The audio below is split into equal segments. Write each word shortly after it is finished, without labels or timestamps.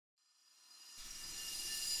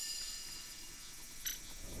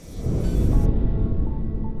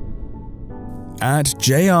At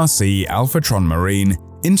JRC Alphatron Marine,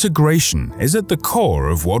 integration is at the core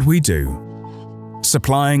of what we do,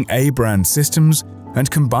 supplying A-brand systems and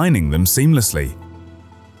combining them seamlessly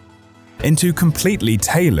into completely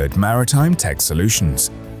tailored maritime tech solutions.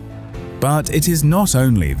 But it is not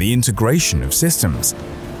only the integration of systems.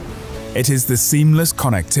 It is the seamless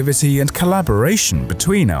connectivity and collaboration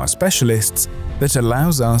between our specialists that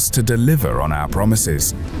allows us to deliver on our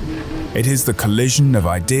promises. It is the collision of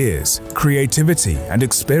ideas, creativity, and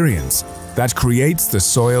experience that creates the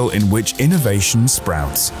soil in which innovation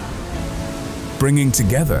sprouts, bringing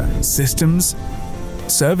together systems,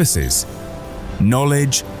 services,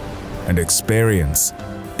 knowledge, and experience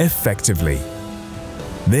effectively.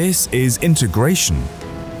 This is integration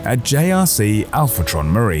at JRC Alphatron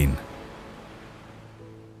Marine.